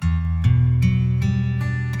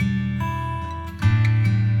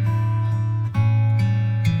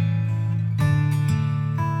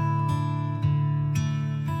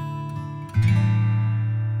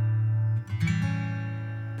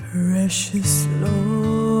Precious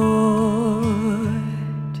Lord,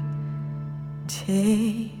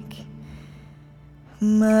 take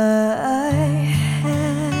my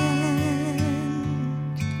hand,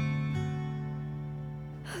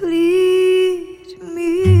 lead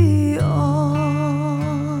me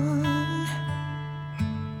on,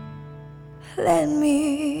 let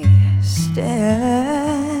me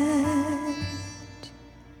stand,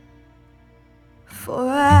 for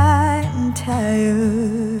I'm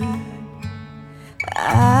tired,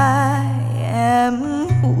 I am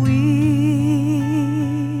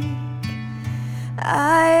weak,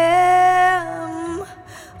 I am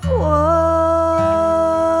worn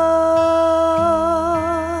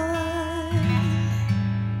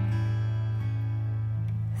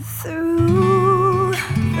through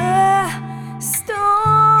the storm,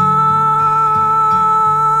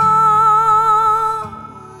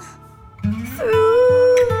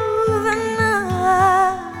 through the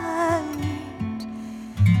night.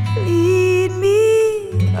 Lead me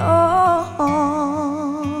on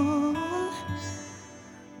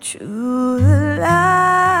to the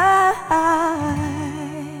light.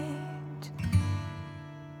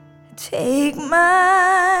 Take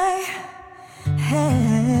my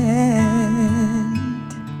hand,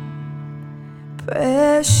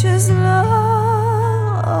 precious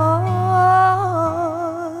Lord,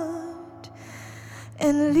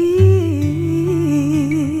 and lead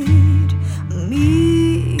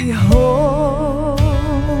me home.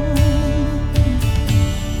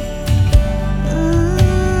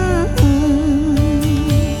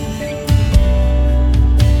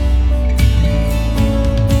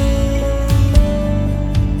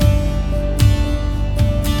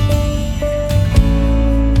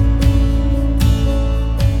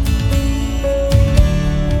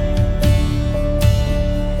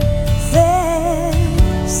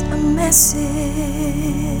 There's a message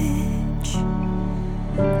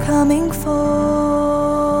coming forth.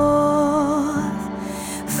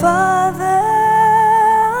 Father,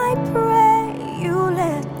 I pray you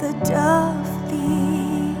let the dove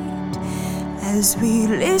lead as we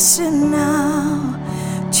listen now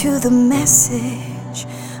to the message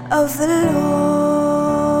of the Lord.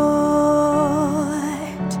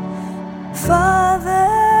 Father,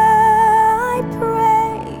 I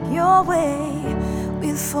pray your way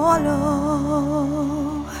we'll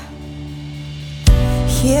follow.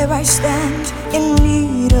 Here I stand in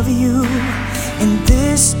need of you in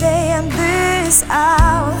this day and this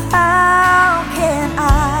hour.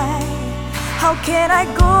 How can I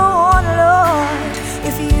go on, Lord,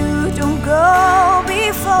 if you don't go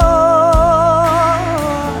before?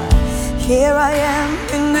 Here I am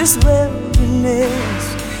in this wilderness,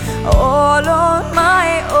 all on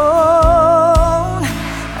my own.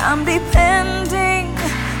 I'm depending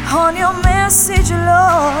on your message,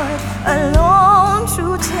 Lord, alone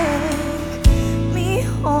to take me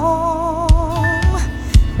home.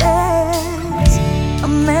 There's a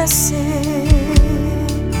message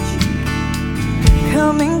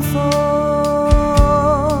coming forth.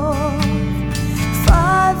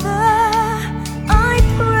 Father, I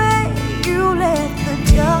pray you let the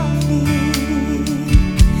dove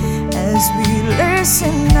lead as we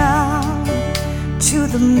listen now to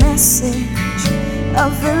the message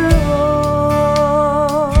of the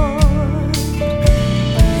Lord.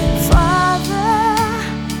 Father,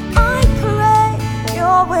 I pray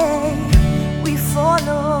your way we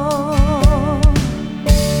follow.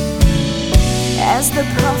 As the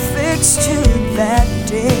prophet stood that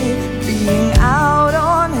day, being out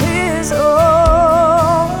on his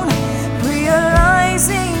own,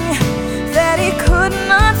 realizing that he could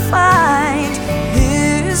not find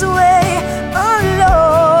his way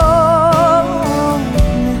alone,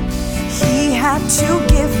 he had to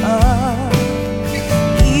give up,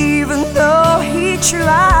 even though he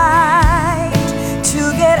tried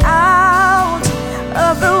to get out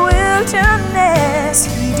of the wilderness.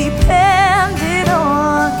 He depended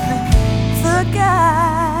on the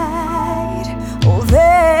guide. Oh,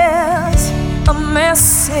 there's a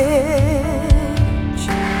message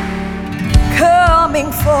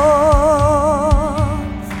coming forth.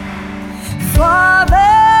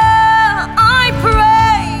 Father, I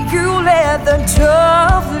pray you let the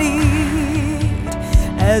dove lead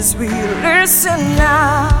as we listen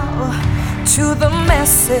now to the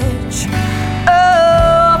message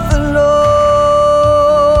of the Lord.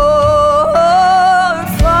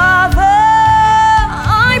 Father,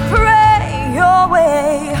 I pray your way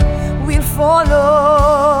we'll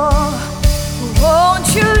follow. Won't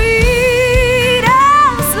you lead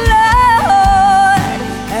us, Lord,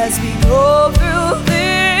 as we go through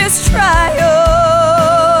this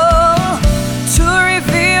trial, to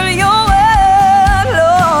reveal your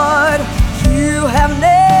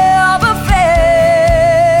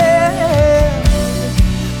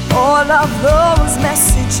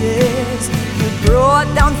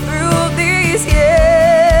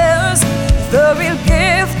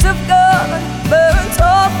gift of God, burnt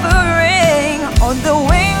offering on the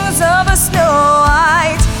wings of a snow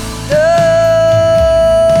white dove.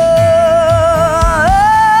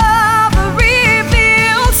 A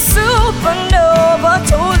revealed supernova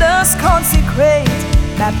told us consecrate,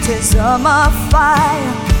 baptism of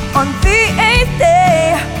fire on the 8th day.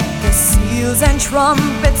 The seals and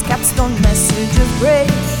trumpets, capstone messages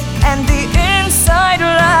break, and the inside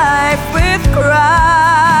life with Christ,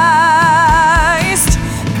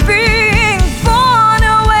 being born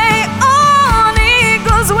away on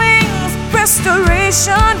eagle's wings.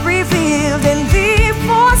 Restoration revealed in the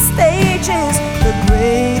 4 stages. The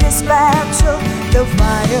greatest battle, the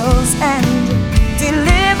vials end.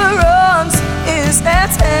 Deliverance is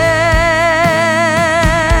at hand.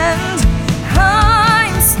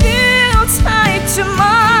 I'm still tied to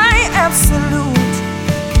my absolute,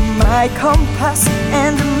 my compass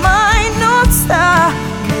and my North Star,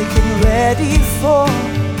 making ready for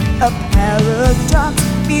a paradox.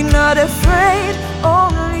 Be not afraid,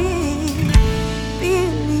 only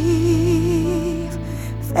believe.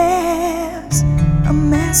 There's a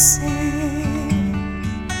message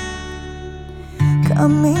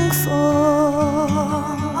coming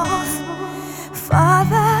forth.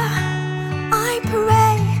 Father, I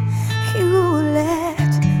pray you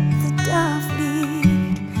let the dove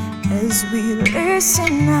lead as we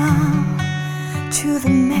listen now to the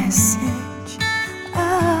message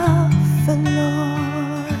of the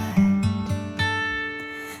Lord.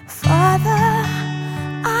 Father,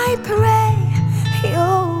 I pray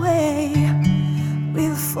your way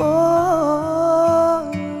will follow.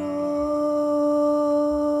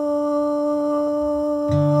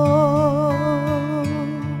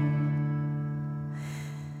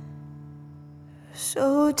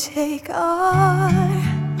 So take our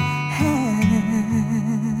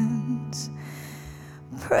hands,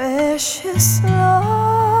 precious